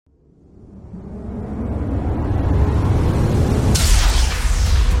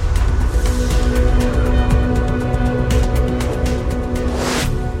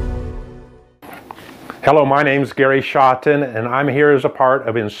Hello, my name's Gary Shotton, and I'm here as a part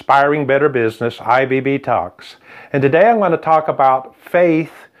of Inspiring Better Business, IBB Talks. And today I'm going to talk about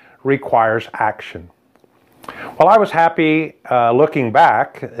faith requires action. Well, I was happy looking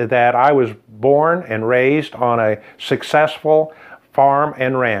back that I was born and raised on a successful farm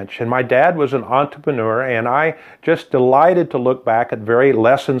and ranch. And my dad was an entrepreneur, and I just delighted to look back at very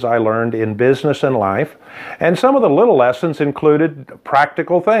lessons I learned in business and life. And some of the little lessons included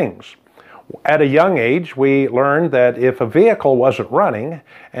practical things. At a young age, we learned that if a vehicle wasn't running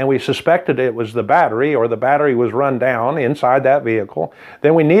and we suspected it was the battery or the battery was run down inside that vehicle,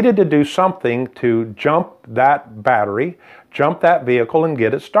 then we needed to do something to jump that battery, jump that vehicle, and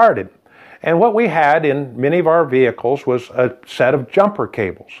get it started. And what we had in many of our vehicles was a set of jumper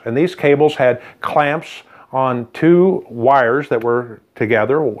cables. And these cables had clamps on two wires that were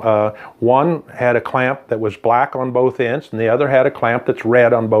together. One had a clamp that was black on both ends, and the other had a clamp that's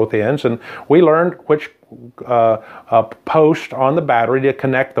red on both ends. And we learned which post on the battery to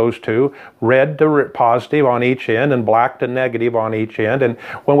connect those two, red to positive on each end and black to negative on each end. And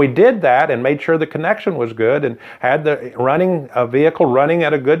when we did that and made sure the connection was good and had the vehicle running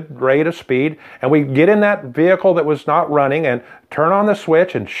at a good rate of speed, and we get in that vehicle that was not running and turn on the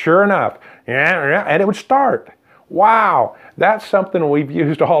switch, and sure enough, and it would start. Wow, that's something we've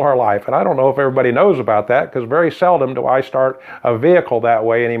used all our life. And I don't know if everybody knows about that, because very seldom do I start a vehicle that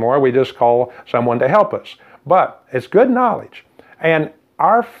way anymore. We just call someone to help us. But it's good knowledge. And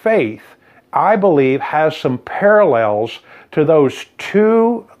our faith, I believe, has some parallels to those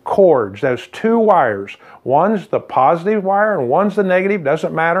two cords, those two wires. One's the positive wire and one's the negative,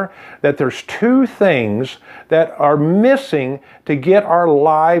 doesn't matter. That there's two things that are missing to get our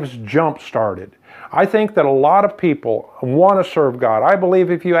lives jump-started. I think that a lot of people want to serve God. I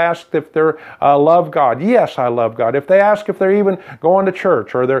believe if you ask if they love God, yes, I love God. If they ask if they're even going to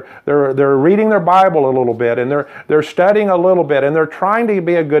church, or they're reading their Bible a little bit, and they're studying a little bit, and they're trying to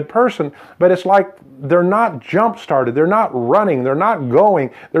be a good person, but it's like they're not jump-started, they're not running, they're not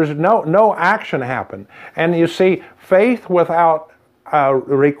going, there's no action happen. And you see, faith without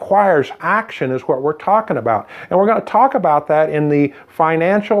requires action is what we're talking about. And we're going to talk about that in the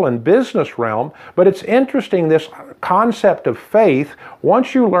financial and business realm, but it's interesting, this concept of faith.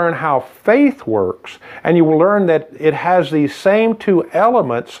 Once you learn how faith works, and you will learn that it has these same two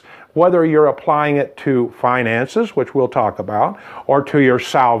elements, whether you're applying it to finances, which we'll talk about, or to your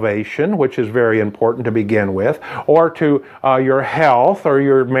salvation, which is very important to begin with, or to your health, or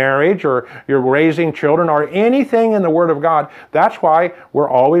your marriage, or your raising children, or anything in the Word of God. That's why we're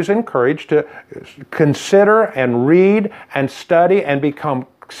always encouraged to consider and read and study and become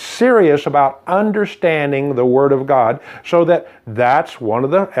serious about understanding the Word of God, so that's one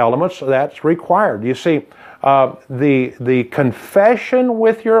of the elements that's required. You see, the confession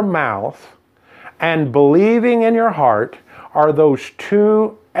with your mouth and believing in your heart are those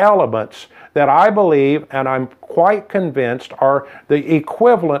two elements that I believe, and I'm quite convinced, are the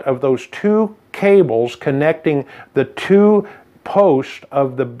equivalent of those two cables connecting the two posts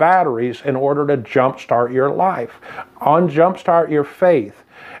of the batteries in order to jumpstart your life, jumpstart your faith.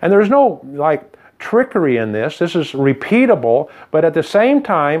 And there's no trickery in this. This is repeatable, but at the same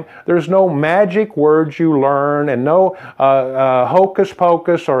time, there's no magic words you learn, and no hocus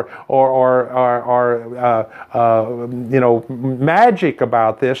pocus or magic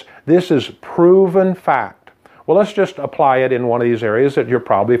about this. This is proven fact. Well, let's just apply it in one of these areas that you're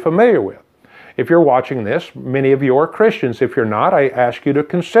probably familiar with. If you're watching this, many of you are Christians. If you're not, I ask you to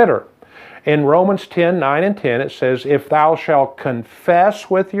consider. In Romans 10:9 and 10, it says, "If thou shalt confess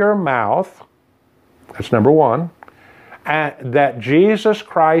with your mouth," that's number one, "that Jesus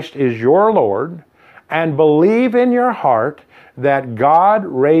Christ is your Lord, and believe in your heart that God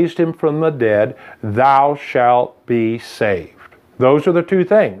raised him from the dead, thou shalt be saved." Those are the two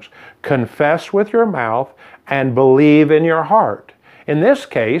things. Confess with your mouth and believe in your heart. In this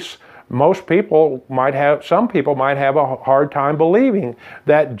case, some people might have a hard time believing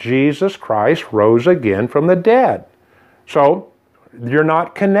that Jesus Christ rose again from the dead. So you're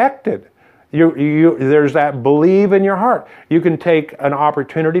not connected. There's that believe in your heart. You can take an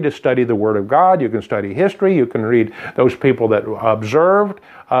opportunity to study the Word of God. You can study history. You can read those people that observed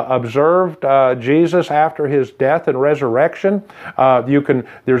Jesus after his death and resurrection.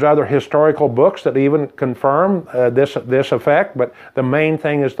 There's other historical books that even confirm this effect, but the main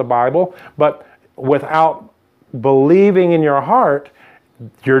thing is the Bible. But without believing in your heart,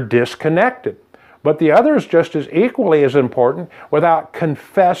 you're disconnected. But the other is just as equally as important. Without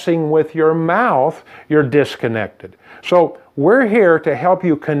confessing with your mouth, you're disconnected. So we're here to help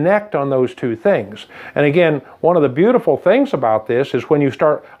you connect on those two things. And again, one of the beautiful things about this is when you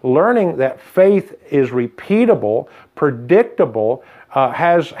start learning that faith is repeatable, predictable,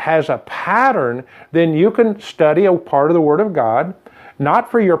 has a pattern, then you can study a part of the Word of God,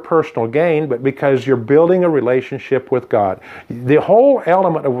 not for your personal gain, but because you're building a relationship with God. The whole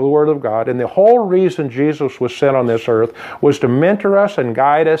element of the Word of God and the whole reason Jesus was sent on this earth was to mentor us and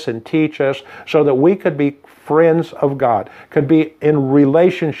guide us and teach us so that we could be friends of God, could be in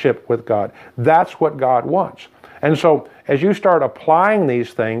relationship with God. That's what God wants. And so as you start applying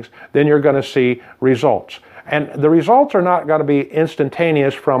these things, then you're going to see results. And the results are not going to be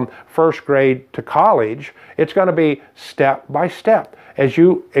instantaneous from first grade to college. It's going to be step by step. As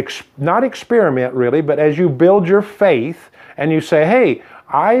you, not experiment really, but as you build your faith and you say, hey,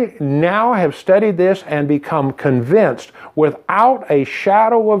 I now have studied this and become convinced without a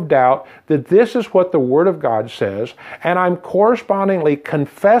shadow of doubt that this is what the Word of God says, and I'm correspondingly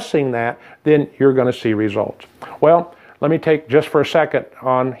confessing that, then you're going to see results. Well, let me take just for a second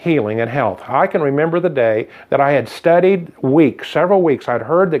on healing and health. I can remember the day that I had studied several weeks. I'd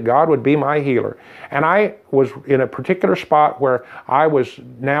heard that God would be my healer. And I was in a particular spot where I was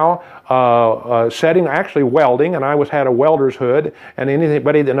now actually welding, and I had a welder's hood. And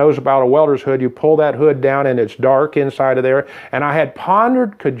anybody that knows about a welder's hood, you pull that hood down and it's dark inside of there. And I had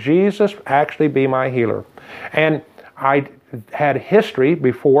pondered, could Jesus actually be my healer? And I had history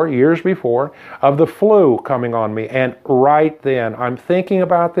years before, of the flu coming on me. And right then, I'm thinking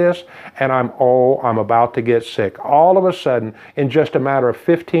about this, and I'm about to get sick. All of a sudden, in just a matter of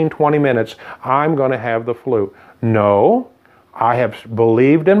 15, 20 minutes, I'm going to have the flu. No, I have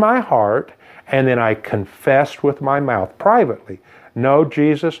believed in my heart, and then I confessed with my mouth privately, no,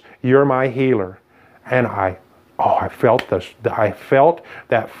 Jesus, you're my healer. And I felt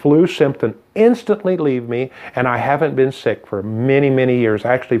that flu symptom instantly leave me, and I haven't been sick for many, many years,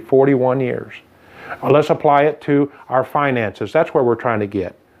 actually 41 years. Let's apply it to our finances. That's where we're trying to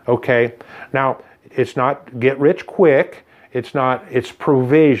get, okay? Now, it's not get rich quick. It's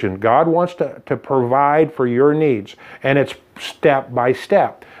provision. God wants to provide for your needs, and it's step by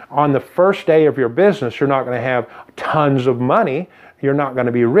step. On the first day of your business, you're not going to have tons of money. You're not going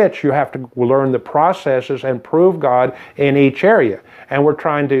to be rich. You have to learn the processes and prove God in each area. And we're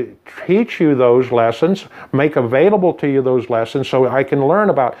trying to teach you those lessons, make available to you those lessons so I can learn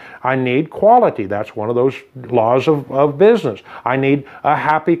about, I need quality. That's one of those laws of business. I need a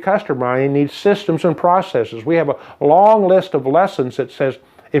happy customer. I need systems and processes. We have a long list of lessons that says,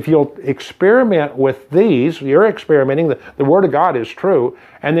 if you'll experiment with these, you're experimenting, the Word of God is true,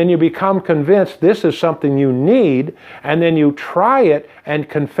 and then you become convinced this is something you need, and then you try it and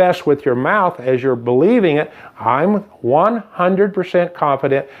confess with your mouth as you're believing it, I'm 100%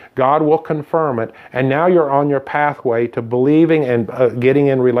 confident God will confirm it, and now you're on your pathway to believing and getting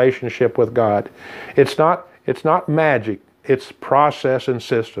in relationship with God. It's not magic, it's process and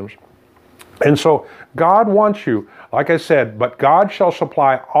systems. And so God wants you, like I said, but God shall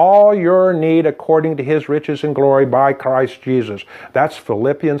supply all your need according to His riches and glory by Christ Jesus. That's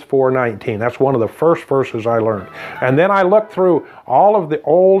Philippians 4:19. That's one of the first verses I learned. And then I looked through all of the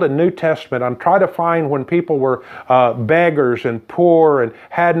Old and New Testament and tried to find when people were beggars and poor and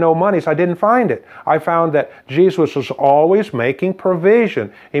had no money. So I didn't find it. I found that Jesus was always making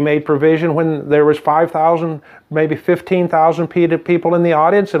provision. He made provision when there was 5,000, maybe 15,000 people in the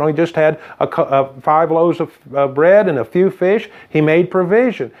audience and only just had 5 loaves of bread and a few fish. He made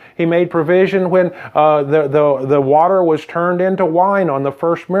provision. He made provision when the water was turned into wine on the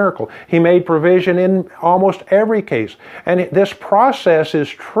first miracle. He made provision in almost every case. And this process is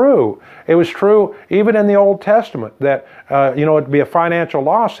true. It was true even in the Old Testament that it'd be a financial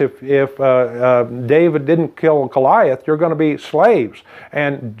loss if David didn't kill Goliath. You're going to be slaves.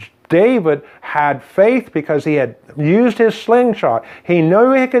 And David had faith because he had used his slingshot. He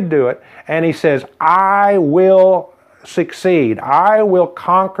knew he could do it, and he says, I will succeed. I will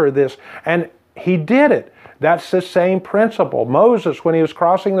conquer this. And he did it. That's the same principle. Moses, when he was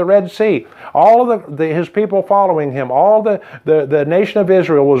crossing the Red Sea, all of his people following him, all the nation of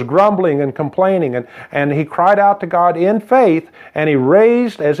Israel was grumbling and complaining, and he cried out to God in faith, and he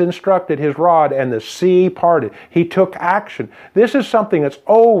raised, as instructed, his rod, and the sea parted. He took action. This is something that's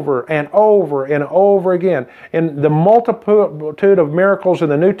over and over and over again in the multitude of miracles in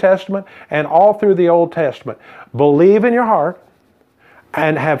the New Testament and all through the Old Testament. Believe in your heart,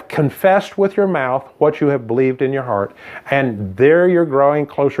 and have confessed with your mouth what you have believed in your heart. And there you're growing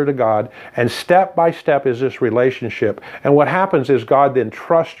closer to God. And step by step is this relationship. And what happens is God then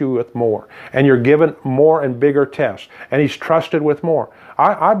trusts you with more. And you're given more and bigger tests. And He's trusted with more.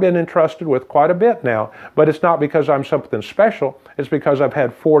 I've been entrusted with quite a bit now. But it's not because I'm something special. It's because I've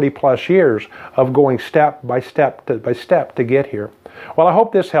had 40 plus years of going step by step to get here. Well, I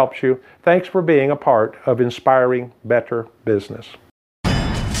hope this helps you. Thanks for being a part of Inspiring Better Business.